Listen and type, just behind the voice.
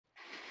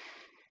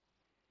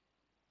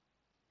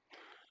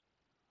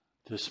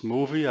This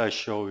movie I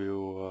show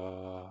you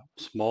a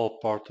small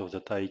part of the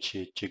Tai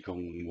Chi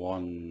Qigong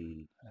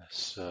 1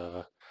 as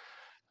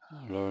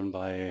learned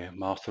by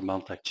Master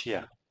Mantak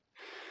Chia.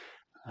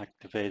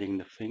 Activating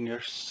the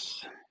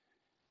fingers,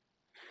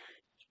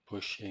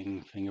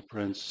 pushing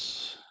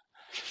fingerprints,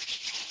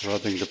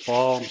 rubbing the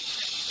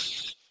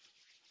palms,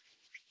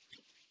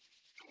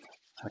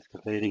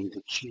 activating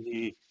the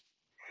Qi,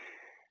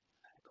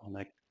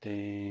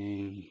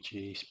 connecting,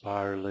 Qi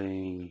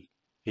spiraling,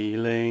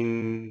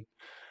 feeling,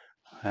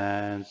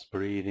 hands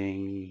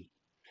breathing,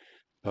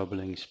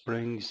 bubbling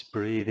springs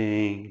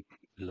breathing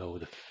below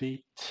the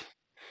feet.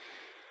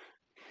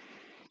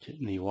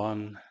 Kidney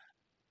 1,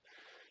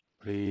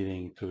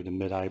 breathing through the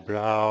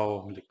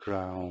mid-eyebrow, the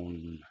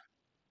crown,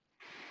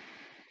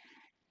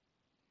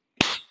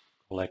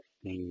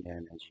 collecting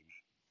energy.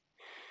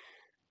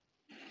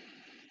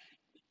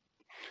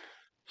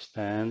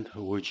 Stand,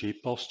 Wuji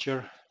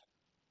posture.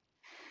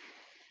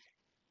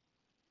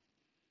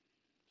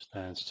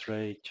 Stand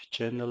straight,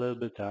 chin a little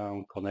bit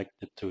down,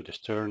 connected to the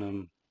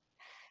sternum,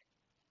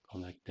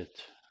 connected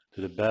to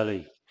the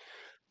belly.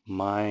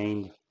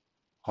 Mind,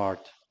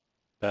 heart,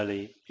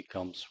 belly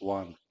becomes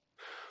one.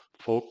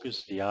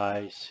 Focus the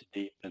eyes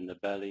deep in the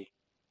belly.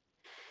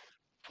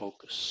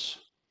 Focus.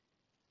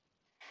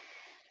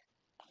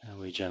 And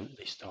we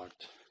gently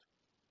start.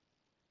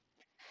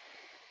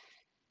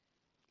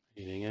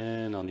 Breathing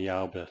in on the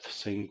out breath,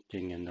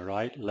 sinking in the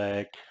right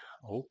leg,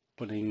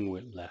 opening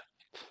with left.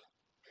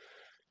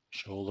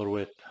 Shoulder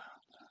width,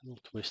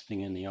 twisting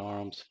in the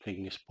arms,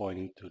 fingers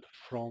pointing to the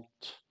front.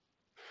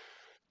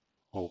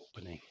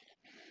 Opening.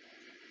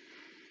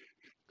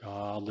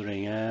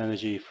 Gathering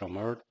energy from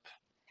earth.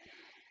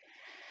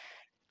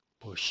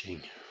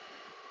 Pushing.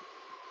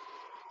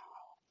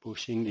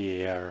 Pushing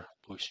the air,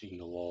 pushing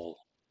the wall.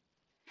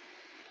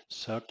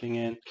 Sucking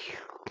in.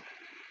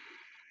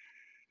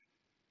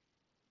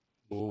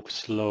 Move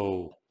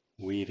slow,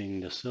 weaving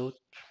the silk.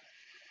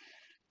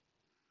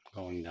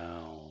 Going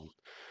down.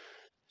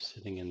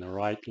 Sitting in the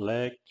right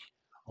leg.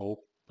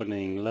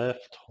 Opening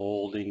left,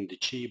 holding the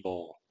chi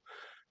ball.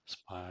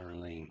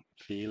 Spiraling,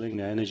 feeling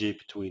the energy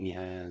between the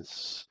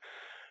hands.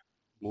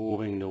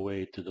 Moving the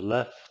way to the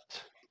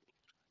left.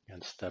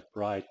 And step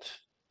right,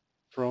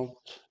 front,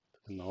 to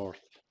the north.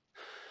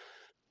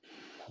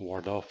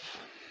 Ward off.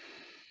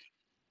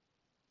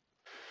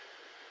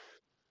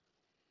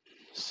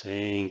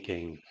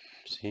 Sinking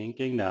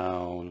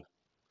down.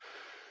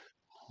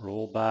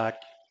 Roll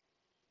back,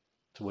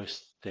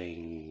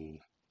 twisting.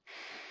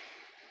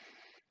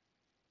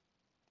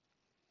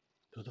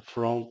 To the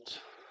front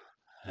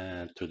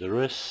and to the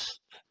wrist.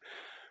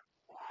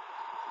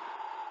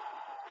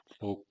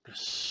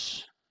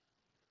 Focus.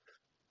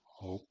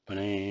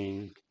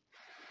 Opening.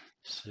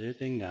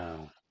 Sitting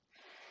down.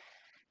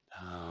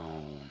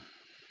 Down.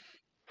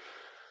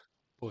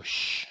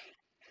 Push.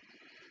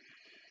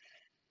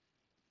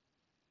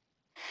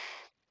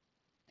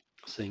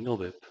 Single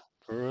whip.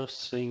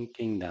 First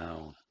sinking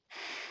down.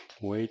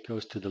 Weight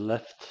goes to the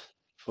left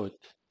foot.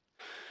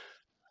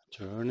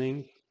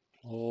 Turning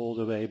all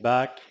the way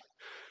back.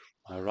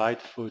 My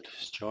right foot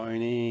is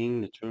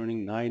joining,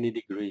 turning 90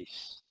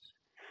 degrees.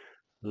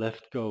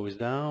 Left goes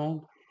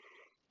down.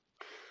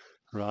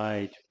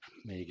 Right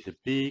makes a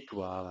peak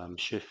while I'm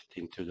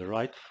shifting to the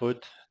right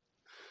foot.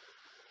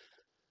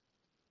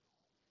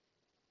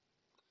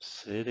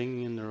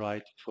 Sitting in the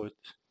right foot.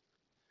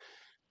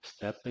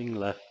 Stepping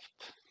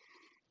left.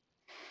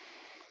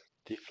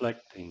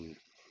 Deflecting.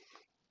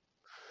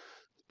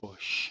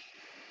 Push.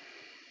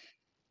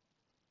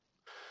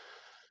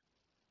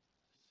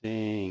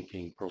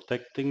 Thinking,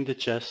 protecting the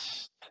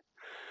chest.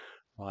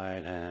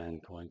 Right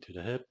hand going to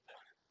the hip.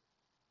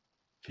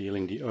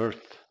 Feeling the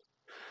earth.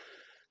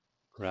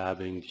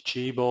 Grabbing the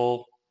chi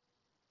ball.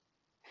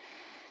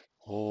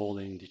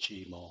 Holding the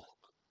chi ball.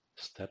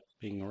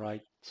 Stepping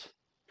right.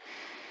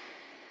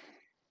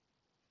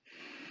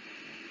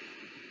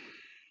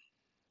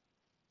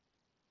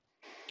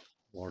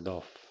 Ward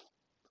off.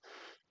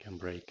 Can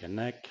break a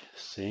neck.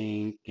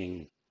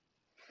 Sinking.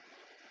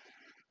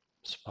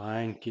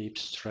 Spine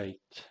keeps straight.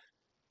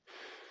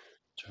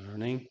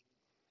 Turning.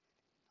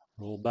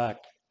 Roll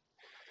back.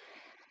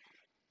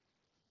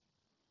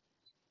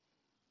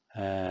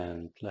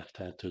 And left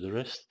hand to the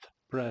wrist.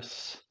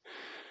 Press.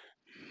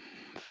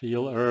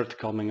 Feel earth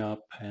coming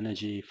up.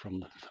 Energy from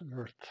the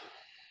earth.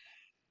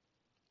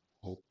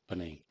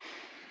 Opening.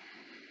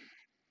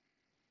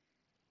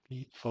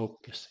 Keep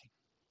focusing.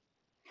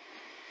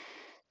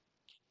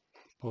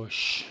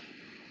 Push.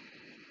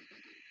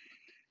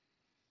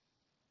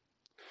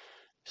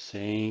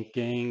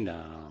 Sinking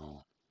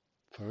down.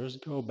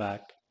 First go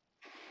back.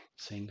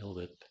 Single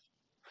whip.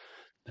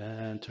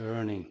 Then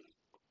turning.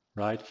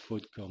 Right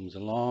foot comes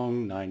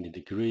along 90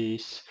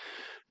 degrees.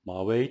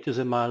 My weight is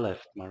in my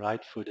left. My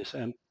right foot is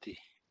empty.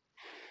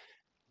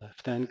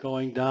 Left hand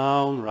going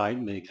down. Right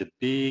makes a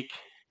peak.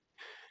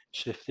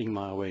 Shifting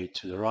my weight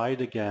to the right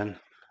again.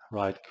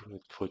 Right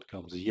foot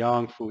comes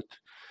yang foot.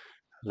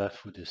 Left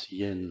foot is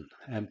yin,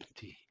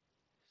 empty.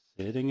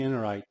 Sitting in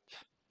right.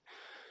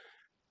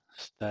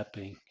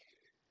 Stepping.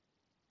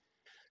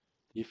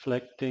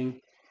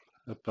 deflecting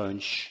a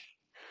punch,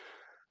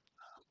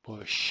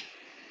 push,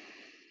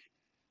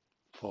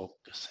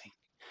 focusing,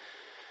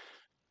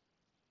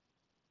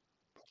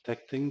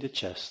 protecting the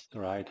chest. The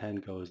right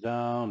hand goes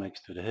down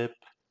next to the hip,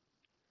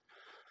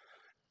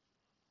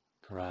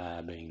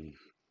 grabbing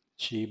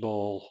chi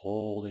ball,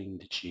 holding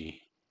the chi.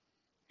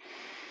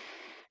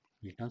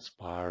 You can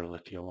spiral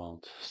if you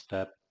want.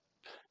 Step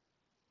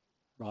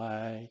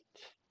right,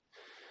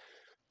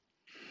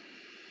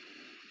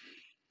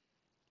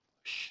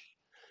 push,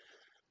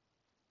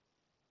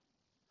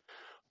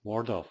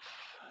 ward off,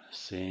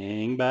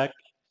 sink back,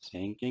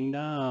 sinking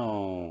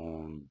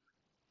down.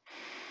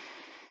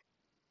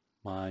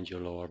 Mind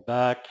your lower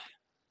back,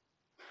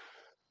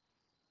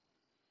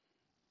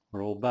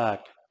 roll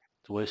back,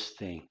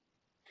 twisting.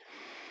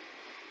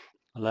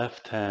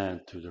 Left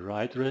hand to the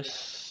right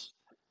wrist,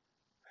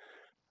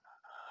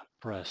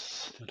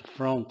 press to the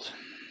front,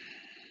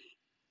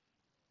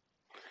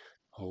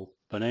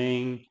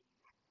 opening,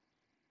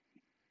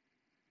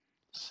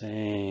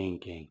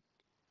 sinking,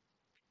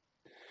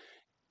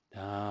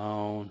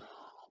 down,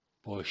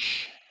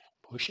 push,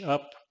 push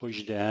up,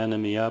 push the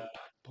enemy up,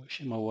 push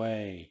him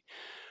away.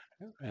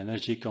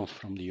 Energy comes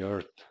from the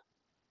earth.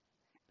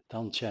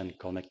 Tan Tien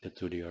connected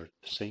to the earth,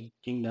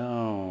 sinking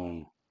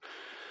down,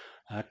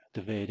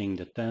 activating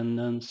the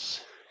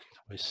tendons,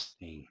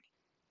 twisting.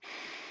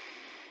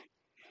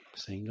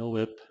 Single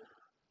whip,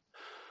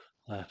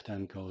 left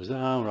hand goes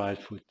down, right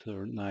foot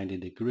 90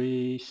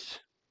 degrees.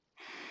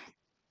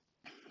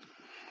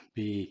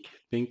 Big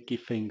pinky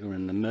finger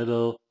in the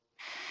middle.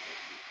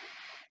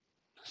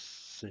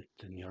 Sit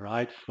in your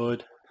right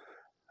foot.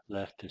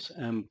 Left is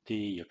empty.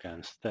 You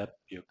can step,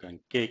 you can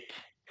kick.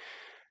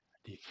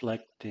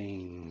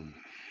 Deflecting.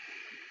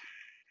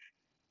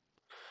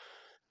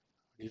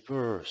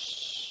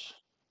 Reverse.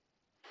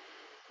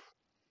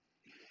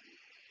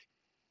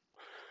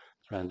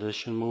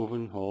 Transition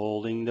movement,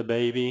 holding the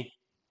baby.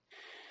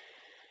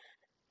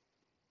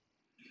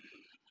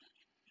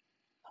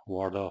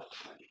 Ward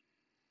off.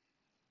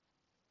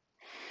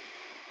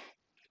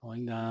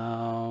 Going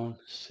down,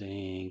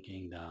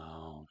 sinking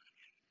down.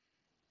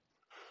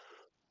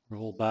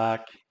 Roll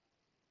back.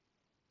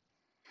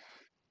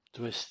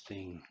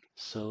 Twisting.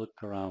 Silk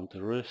around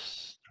the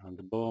wrist, around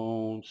the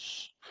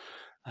bones.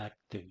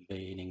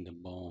 Activating the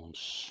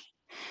bones.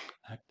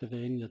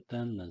 Activating the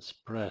tendons.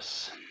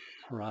 Press.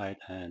 Right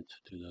hand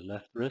to the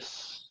left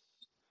wrist.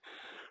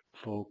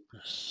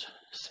 Focus.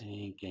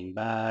 Sinking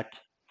back.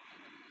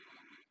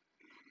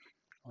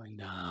 Going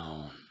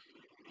down.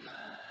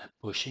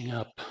 Pushing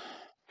up.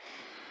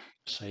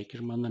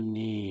 Sacrum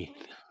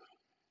underneath.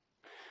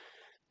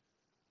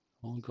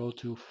 Don't go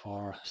too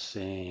far.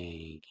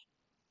 Sink.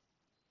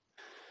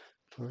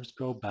 First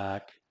go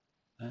back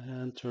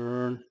and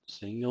turn.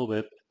 Single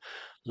whip.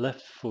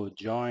 Left foot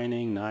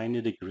joining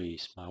 90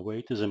 degrees. My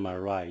weight is in my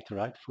right.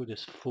 Right foot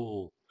is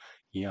full.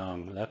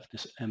 Yang. Left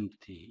is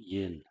empty.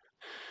 Yin.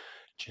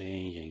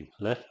 Changing.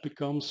 Left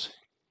becomes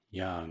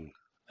yang.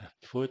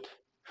 Left foot.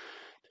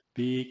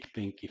 Big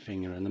pinky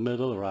finger in the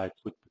middle. Right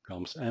foot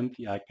becomes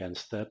empty. I can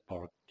step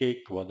or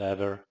kick,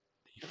 whatever.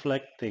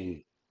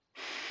 Deflecting.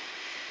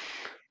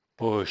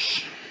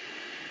 Push.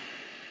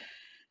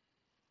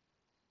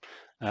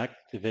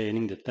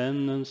 Activating the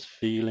tendons,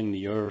 feeling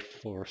the earth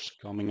force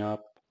coming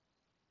up.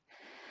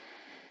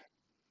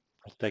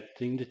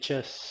 Protecting the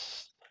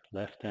chest.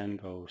 Left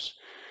hand goes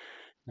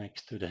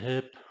next to the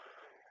hip.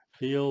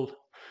 Feel the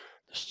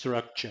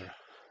structure.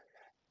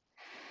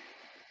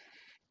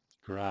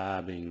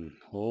 Grabbing,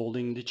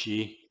 holding the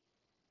chi.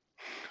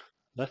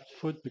 Left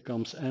foot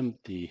becomes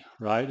empty.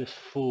 Right is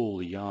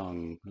full,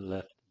 yang,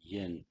 left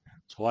yin.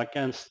 So I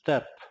can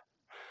step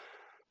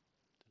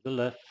to the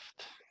left.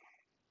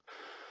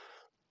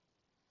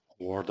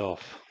 Ward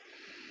off.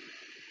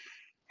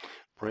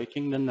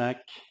 Breaking the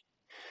neck.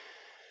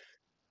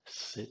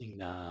 Sitting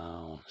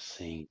down,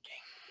 sinking.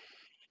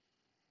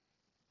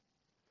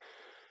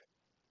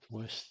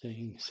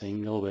 Twisting,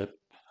 single whip.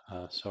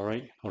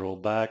 Roll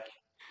back.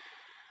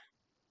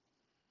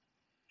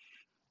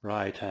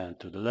 Right hand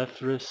to the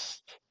left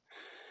wrist.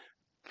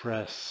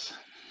 Press.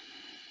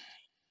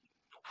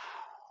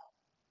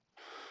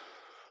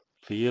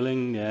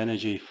 Feeling the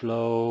energy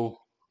flow.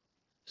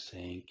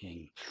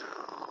 Sinking.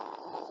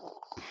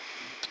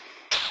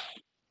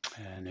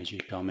 Energy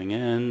coming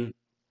in.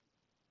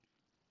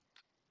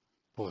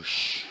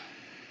 Push.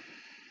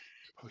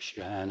 Push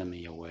your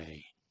enemy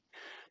away.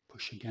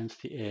 Push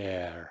against the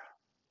air.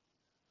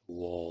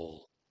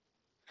 Wall.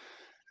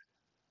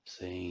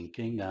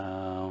 Sinking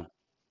down.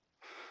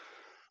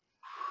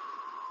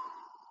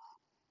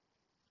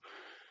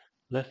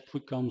 Left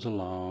foot comes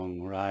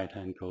along, right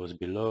hand goes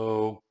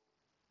below.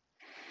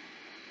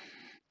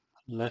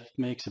 Left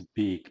makes a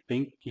big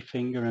pinky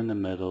finger in the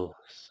middle,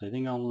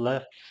 sitting on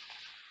left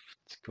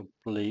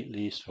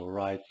completely, so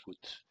right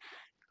foot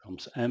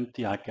comes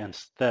empty. I can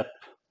step,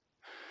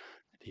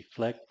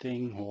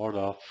 deflecting, ward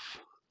off,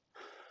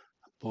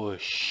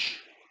 push,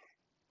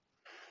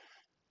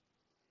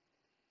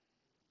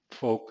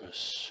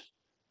 focus,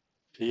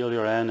 feel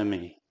your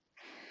enemy.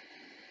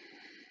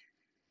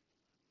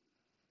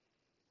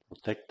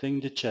 protecting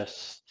the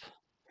chest.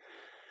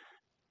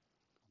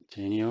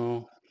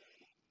 Continue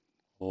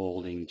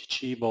holding the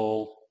chi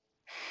ball.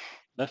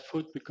 Left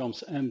foot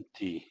becomes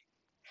empty,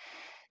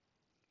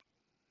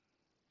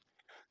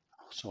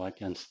 so I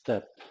can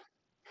step,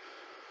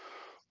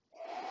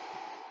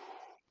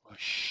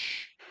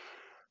 push,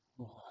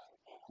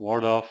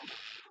 ward off,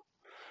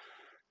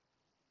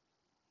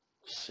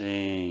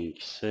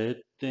 sink,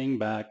 sitting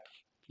back.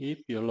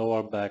 Keep your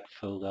lower back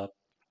filled up.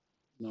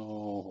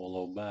 No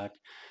hollow back.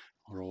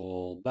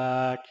 Roll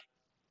back,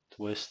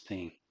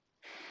 twisting.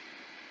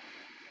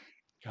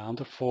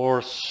 Counter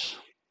force.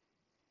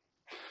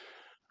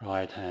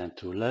 Right hand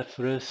to left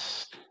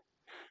wrist.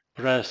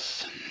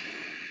 Press.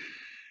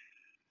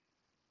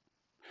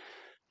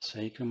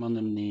 Sacrum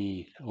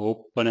underneath.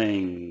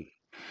 Opening.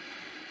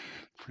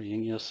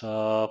 Freeing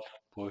yourself.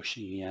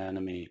 Pushing the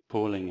enemy.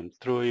 Pulling him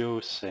through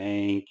you.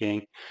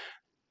 Sinking.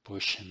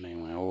 Pushing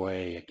him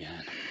away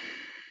again.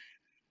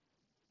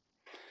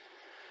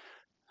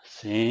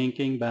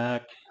 Sinking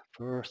back.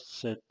 First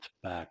sit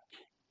back.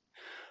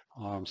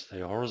 Arms stay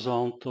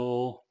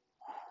horizontal.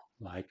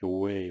 Like a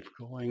wave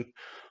going.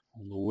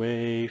 On the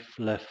wave,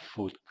 left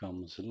foot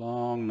comes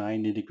along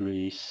 90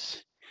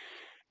 degrees.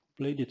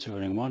 Completely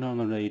turning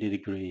 180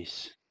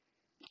 degrees.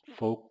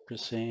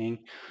 Focusing,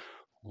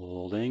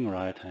 holding,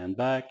 right hand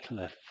back,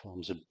 left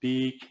forms a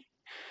beak.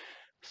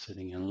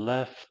 Sitting in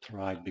left,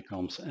 right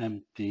becomes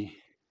empty.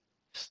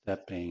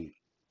 Stepping,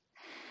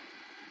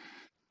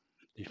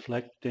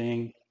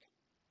 deflecting,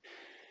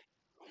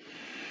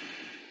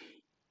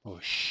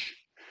 push.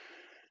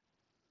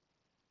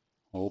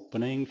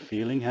 Opening,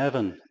 feeling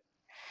heaven.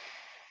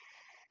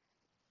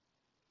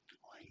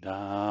 Going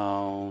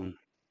down,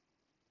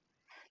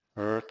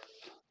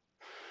 earth,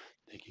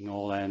 taking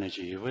all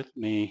energy with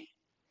me.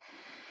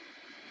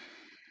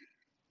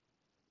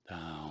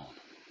 Down.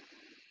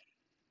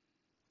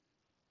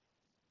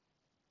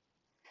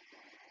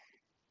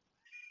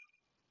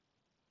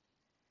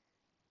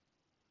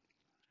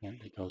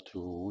 Gently go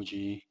to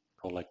Uji,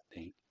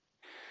 collecting.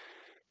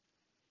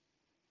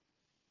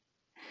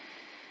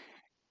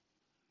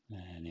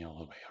 And the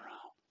other way around.